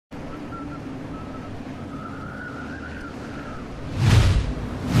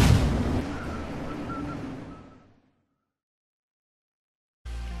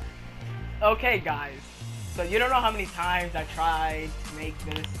Okay, guys. So you don't know how many times I tried to make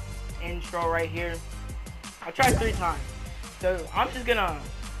this intro right here. I tried 3 times. So I'm just gonna,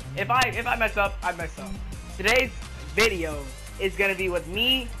 if I mess up, I mess up. Today's video is gonna be with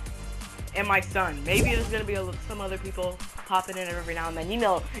me and my son. Maybe there's gonna be some other people popping in every now and then. You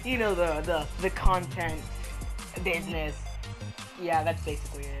know the content business. Yeah, that's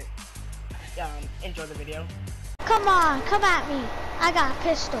basically it. Enjoy the video. Come on, come at me. I got a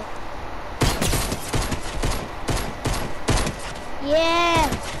pistol. Yeah.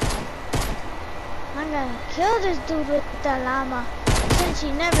 I'm gonna kill this dude with the llama. Since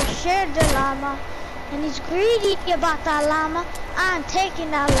he never shared the llama, and he's greedy about that llama, I'm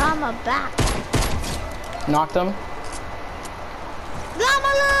taking that llama back. Knocked him.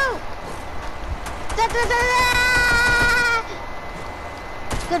 Llama loot! Da, da, da, da!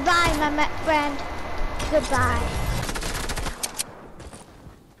 Goodbye, my friend. Goodbye.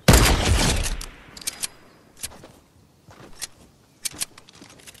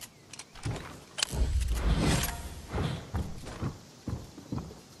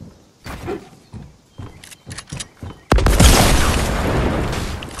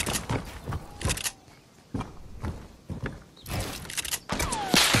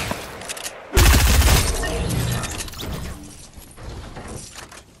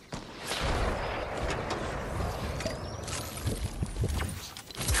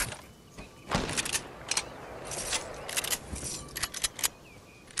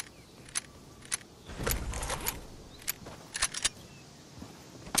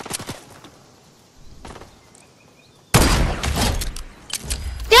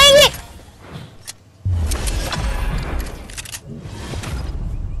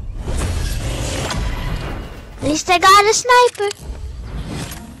 At least I got a sniper.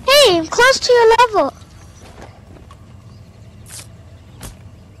 Hey, I'm close to your level.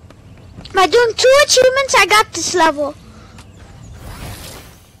 By doing 2 achievements, I got this level.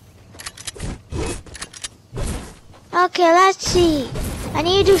 Okay, let's see. I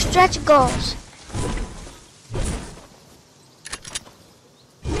need to do stretch goals.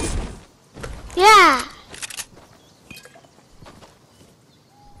 Yeah.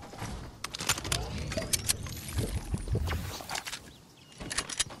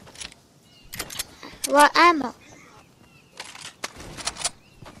 What ammo?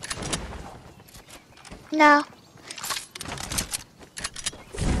 No.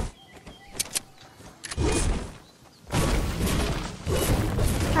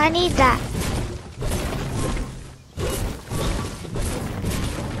 I need that.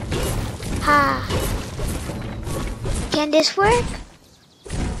 Ha. Can this work?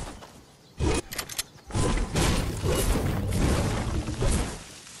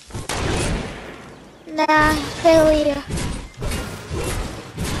 Nah, failure.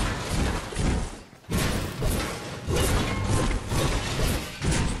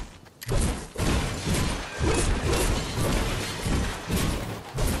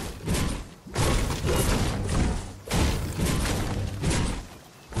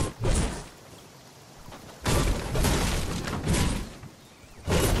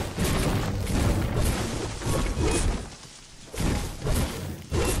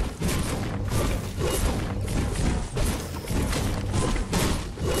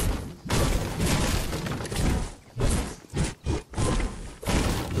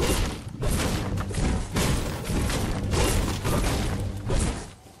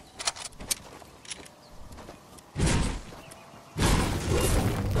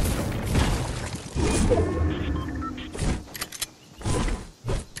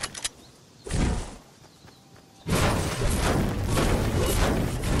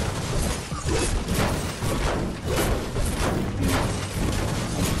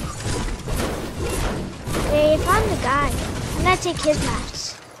 If I'm the guy, I'm gonna take his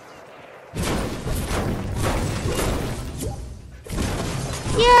maps.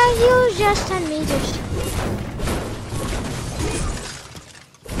 Yeah, he was just 10 meters.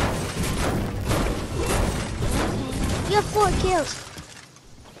 Okay. You have 4 kills.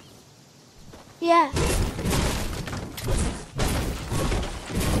 Yeah.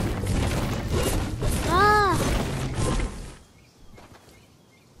 Ah.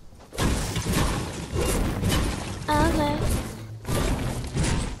 Okay.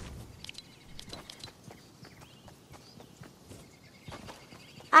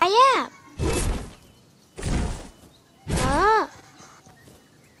 I am. Ah.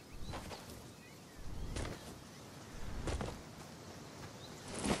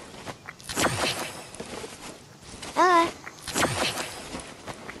 Okay.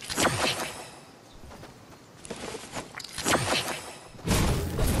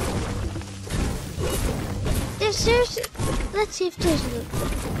 Let's see if there's loot.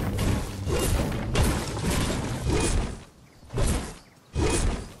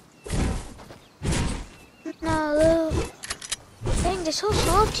 No loot. Dang, this whole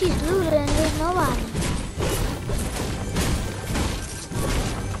salty's looted and there's nobody.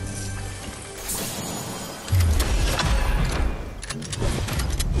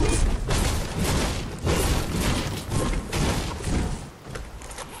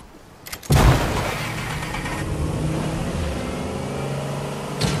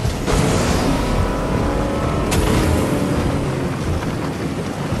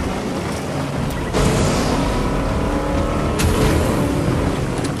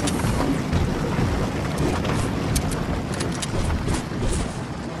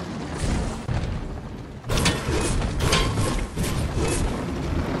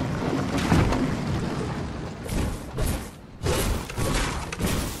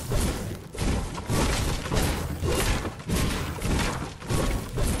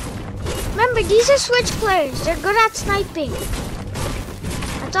 Remember, these are Switch players. They're good at sniping.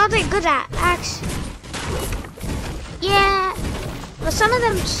 That's all they're good at, actually. Yeah, but some of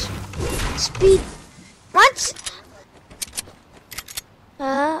them speed. Once,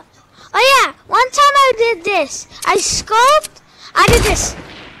 oh yeah, one time I did this. I scoped, I did this,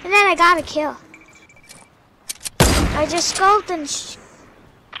 and then I got a kill. I just scoped and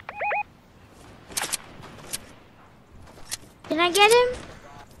can I get him?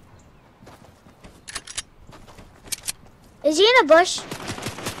 Is he in a bush?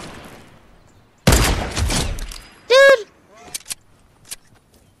 Dude!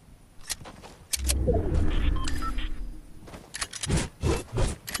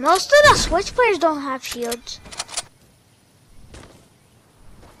 Most of the Switch players don't have shields.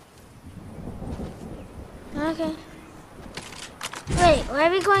 Okay. Wait, why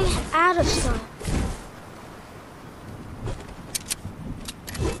are we going out of stuff?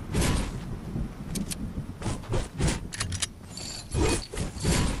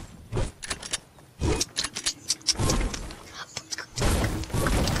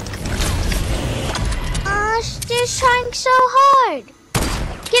 They're trying so hard.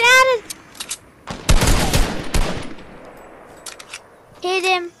 Get out of... Hit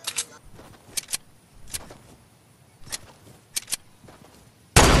him.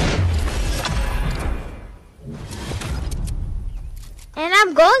 And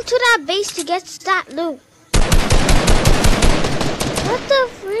I'm going to that base to get that loot. What the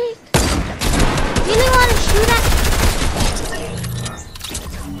freak? You really want to shoot at...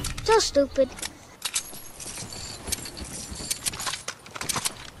 So stupid.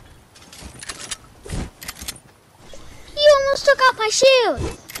 Almost took out my shield.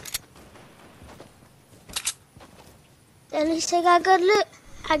 At least I got good loot.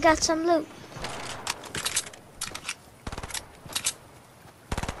 I got some loot.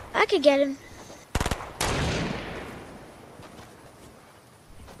 I could get him.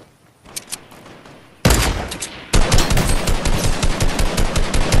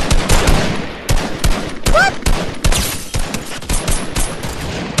 What?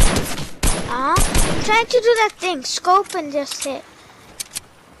 I'm trying to do that thing, scope and just hit.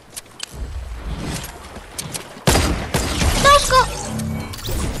 No scope!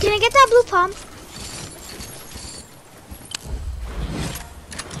 Can I get that blue pump?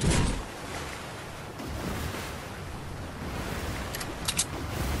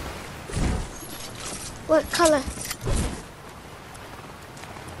 What color?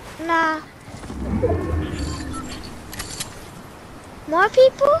 Nah. More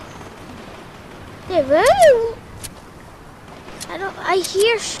people? They really... I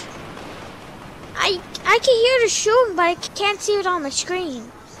hear... I can hear the shooting, but I can't see it on the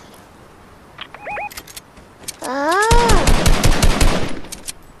screen. Ah.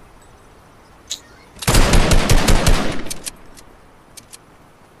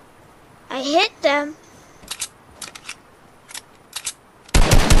 I hit them.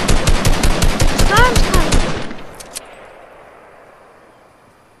 Storm's coming.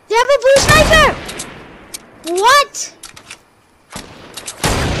 They have a blue sniper! What?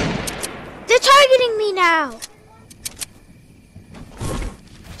 They're targeting me now.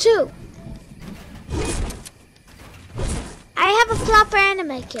 2. I have a flopper and a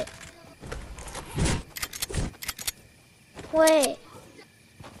medkit. Wait.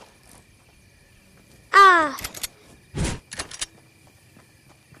 Ah.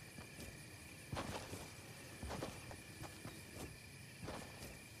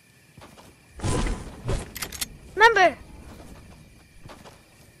 Remember.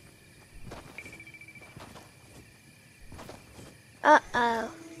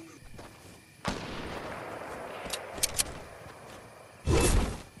 Uh-oh.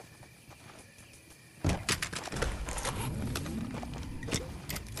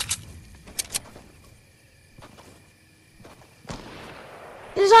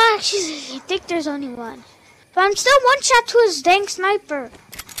 actually think there's only one. But I'm still one shot to his dang sniper.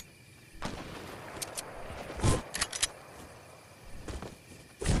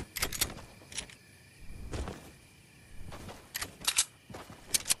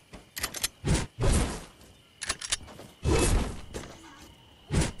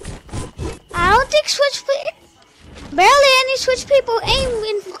 I don't think barely any Switch people aim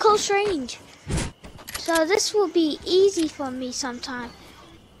in close range. So this will be easy for me sometime.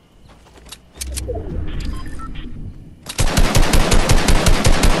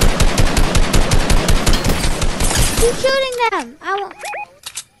 Keep shooting them.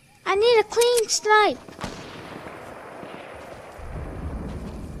 I need a clean snipe.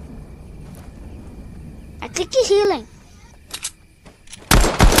 I think he's healing.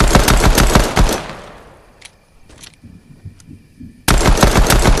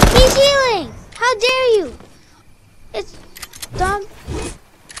 He's healing. How dare you? It's don't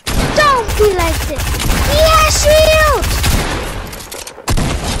be like this. He has shield.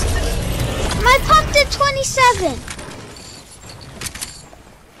 My pump did 27.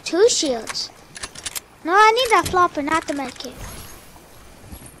 2 shields. No, I need that flopper, not the medkit.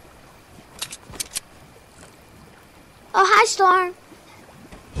 Oh, hi, Storm.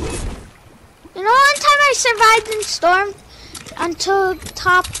 You know, one time I survived in Storm until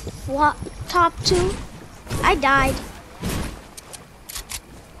top 2. I died.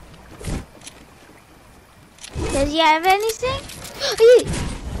 Does he have anything?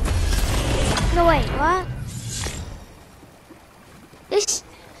 No, wait, what? This...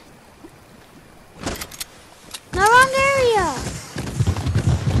 No, wrong area.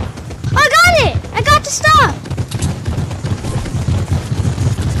 Oh, I got it! I got the stuff!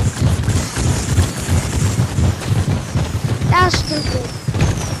 That was stupid.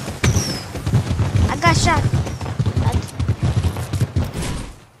 I got shot.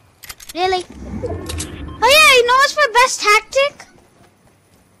 Really? Oh yeah, you know what's my best tactic?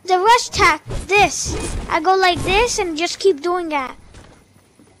 The rush tack. This. I go like this and just keep doing that.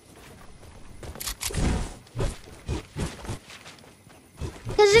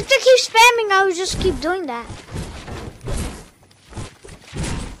 Because if they keep spamming, I would just keep doing that.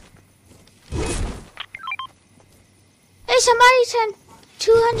 Hey, somebody sent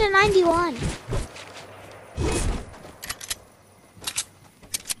 291.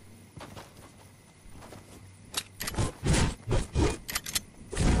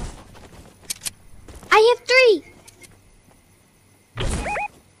 I have 3.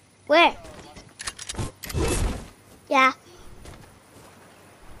 Where? Yeah.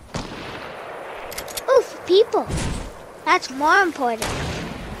 Oof, people. That's more important.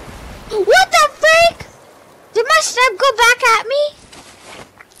 What the freak? Did my step go back at me?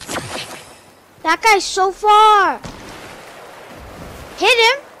 That guy's so far. Hit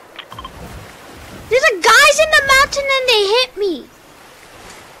him. There's a guys in the mountain and they hit me.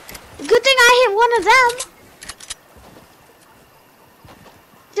 Good thing I hit one of them.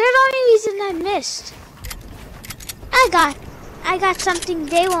 They're the only reason I missed. I got something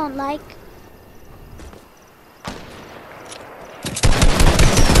they won't like.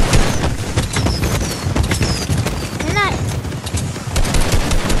 They're not.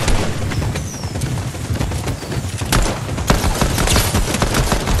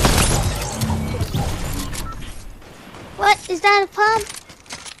 What is that, a pump?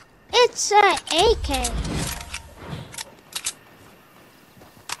 It's a AK.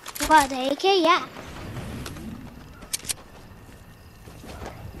 What, the AK? Yeah.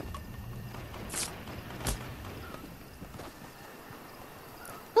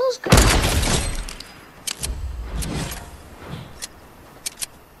 Those girls.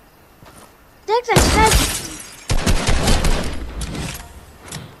 That's a head.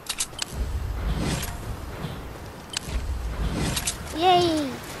 Yay.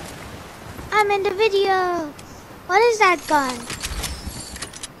 I'm in the video. What is that gun?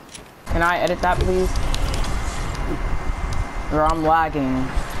 Can I edit that, please? Or I'm lagging.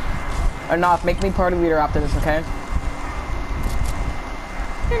 Enough, make me party leader after this, okay?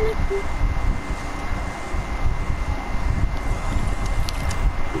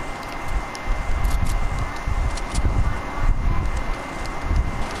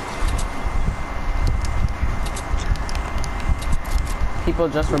 People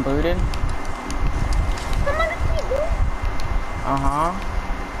just rebooted? Uh-huh.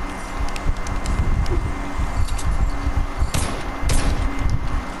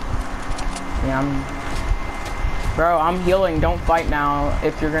 Yeah, Bro, I'm healing. Don't fight now.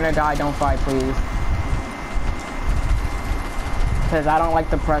 If you're gonna die, don't fight, please. Because I don't like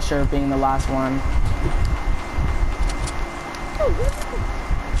the pressure of being the last one.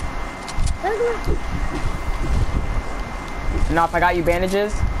 Enough, I got you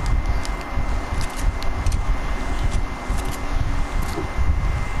bandages.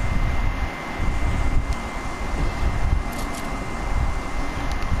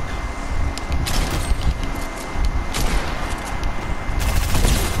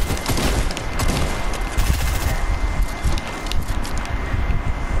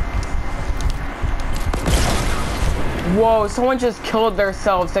 Whoa, someone just killed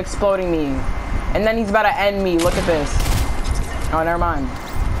themselves exploding me. And then he's about to end me. Look at this. Oh, never mind.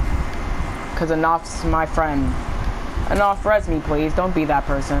 Because Enough's my friend. Enough, res me, please. Don't be that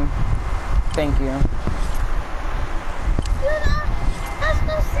person. Thank you. That's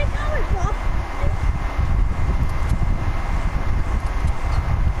no sick hour, Bob.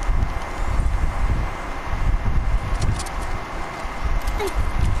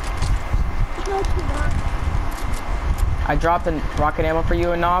 I dropped a rocket ammo for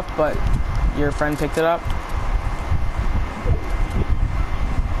you, Enough, but your friend picked it up.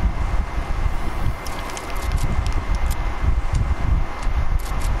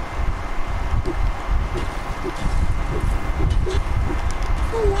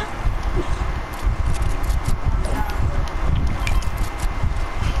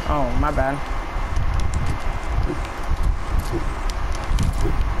 Oh, my bad.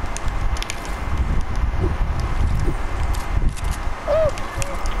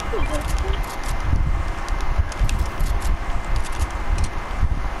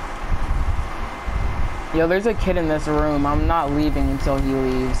 Yo, there's a kid in this room. I'm not leaving until he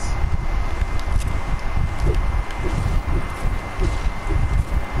leaves.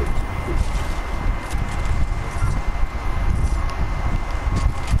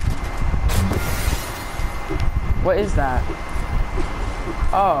 What is that?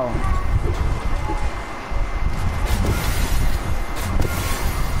 Oh.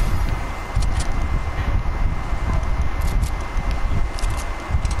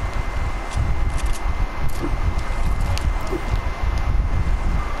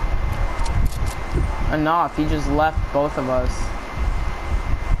 Enough, he just left both of us.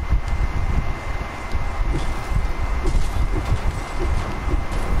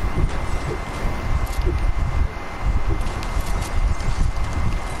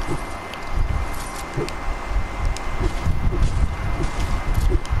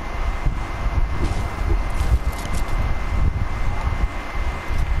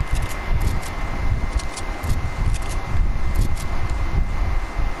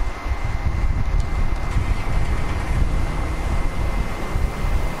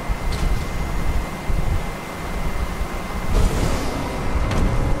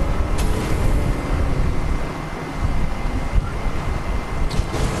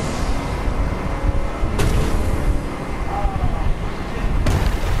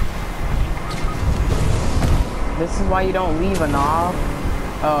 This is why you don't leave a knob.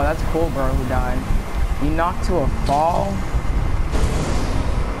 Oh, that's cool, bro, who died. You knocked to a fall?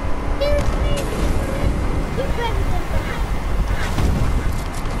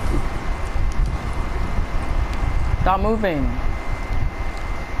 Stop moving.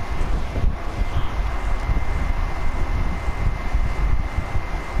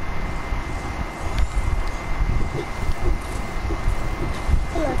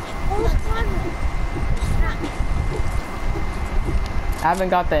 I haven't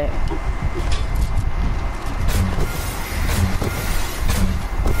got the...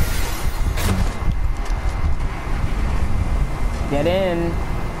 Get in.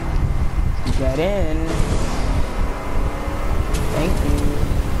 Get in. Thank you.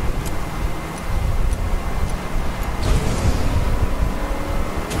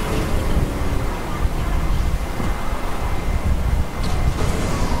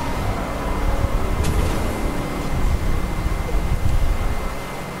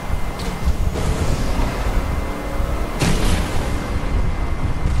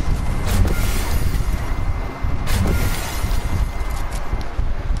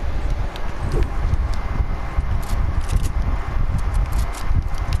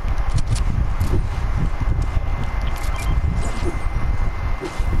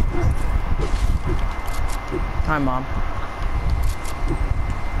 Hi, Mom.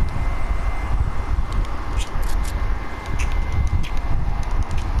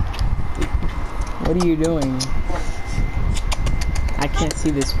 What are you doing? I can't see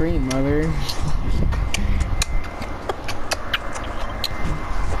the screen, Mother.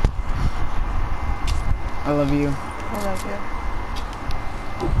 I love you. I love you.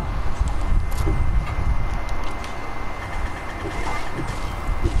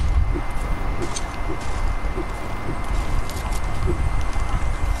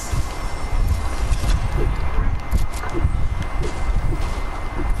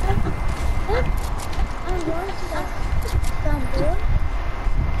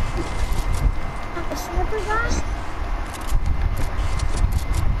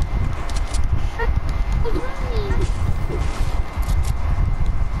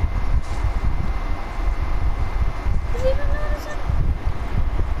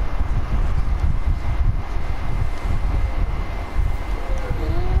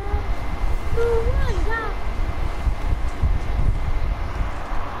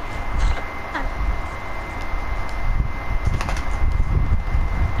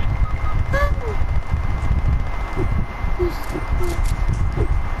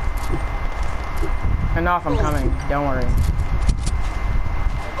 off, I'm coming. Don't worry.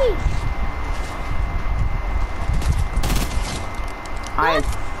 I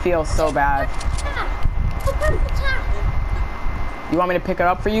feel so bad. You want me to pick it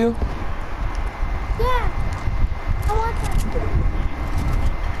up for you? Yeah. I want that.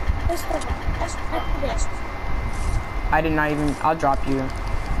 This. I did not even, I'll drop you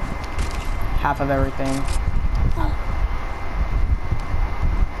half of everything.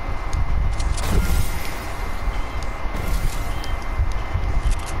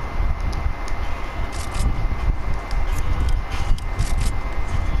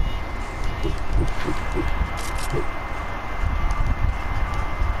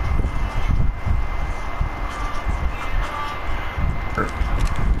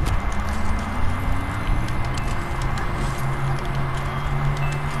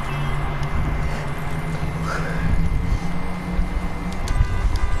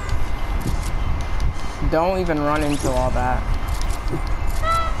 Don't even run into all that.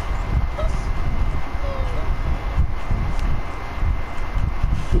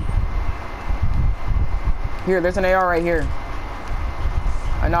 Here, there's an AR right here.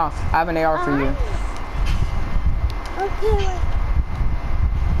 Enough. I have an AR for you. Okay.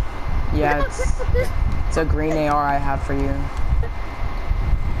 Yeah, it's a green AR I have for you.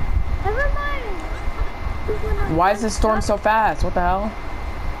 Never mind. Why is this storm so fast? What the hell?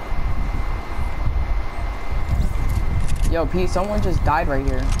 Yo, Pete, someone just died right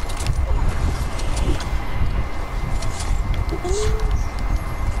here.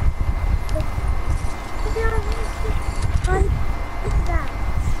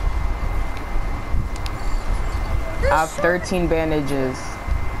 I have 13 bandages.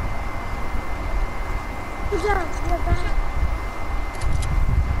 Good job. You're back.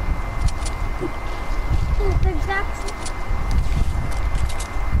 It's exactly.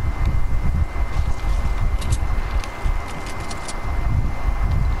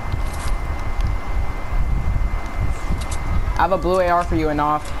 I have a blue AR for you,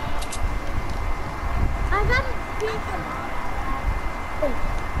 Enough. I got a pink one.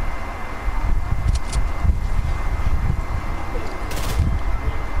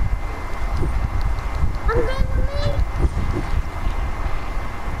 I'm gonna leave.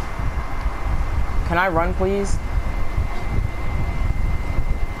 Can I run, please?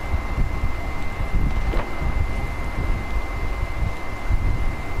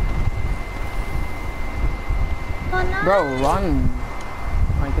 Oh, no. Bro, run.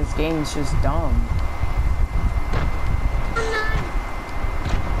 Like, this game's just dumb. Oh, no.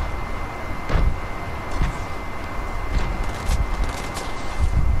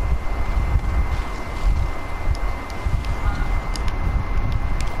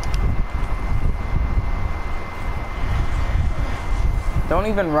 Don't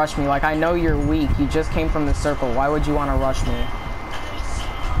even rush me. Like, I know you're weak. You just came from the circle. Why would you want to rush me?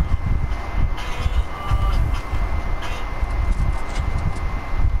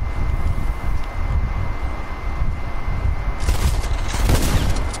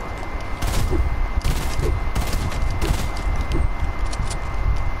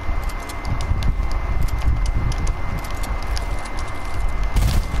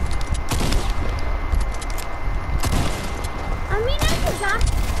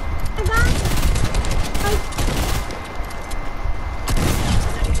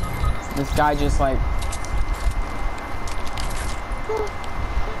 This guy just like...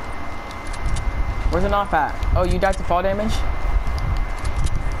 Where's the off at? Oh, you died to fall damage?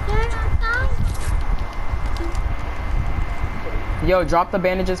 Yo, drop the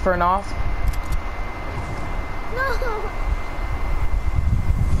bandages for an off. No.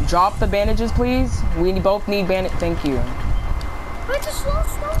 Drop the bandages, please. We both need bandage. Thank you. It's a slow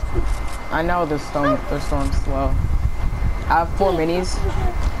storm. I know the storm's slow. I have 4 minis.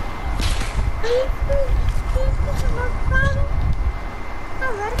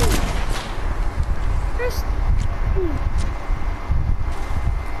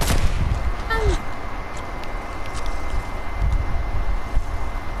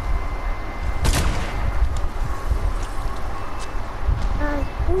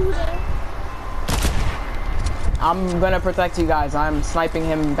 I'm gonna protect you guys. I'm sniping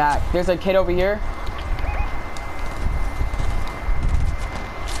him back. There's a kid over here.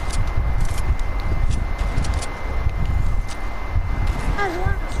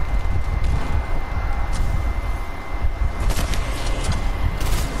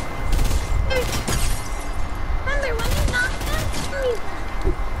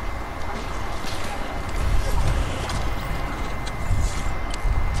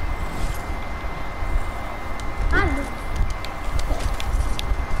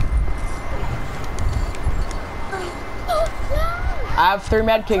 I have 3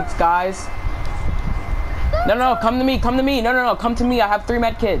 med kits, guys. No, come to me, come to me. No, come to me. I have 3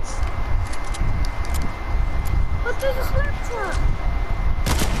 med kits. But there's a slurp truck.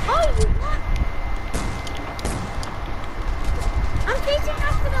 Oh, you what? I'm chasing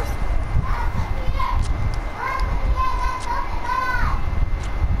after those.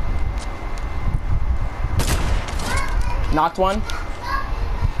 Knocked one.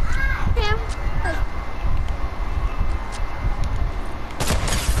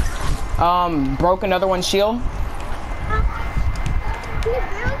 Broke another one's shield. How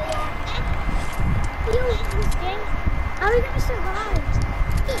are we gonna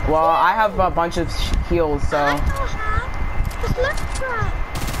survive? Well, I have a bunch of heals, so. I know how. Just let's try.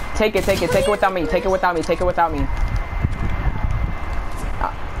 Take it without me. Take it without me. Take it without me.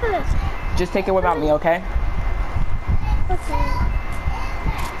 Just take it without me, okay? Okay.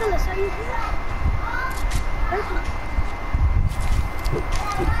 Phyllis, are you here? Okay.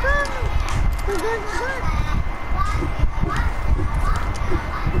 We're good.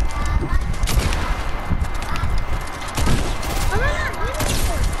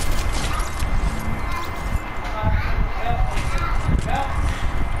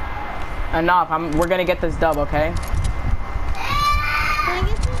 Enough. We're gonna get this dub, okay? Can I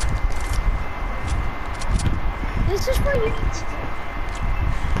get this? This is for you.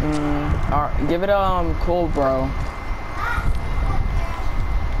 Alright, give it cool, bro.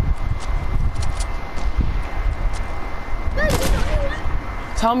 No, you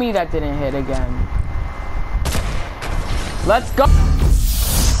don't. Tell me that didn't hit again. Let's go.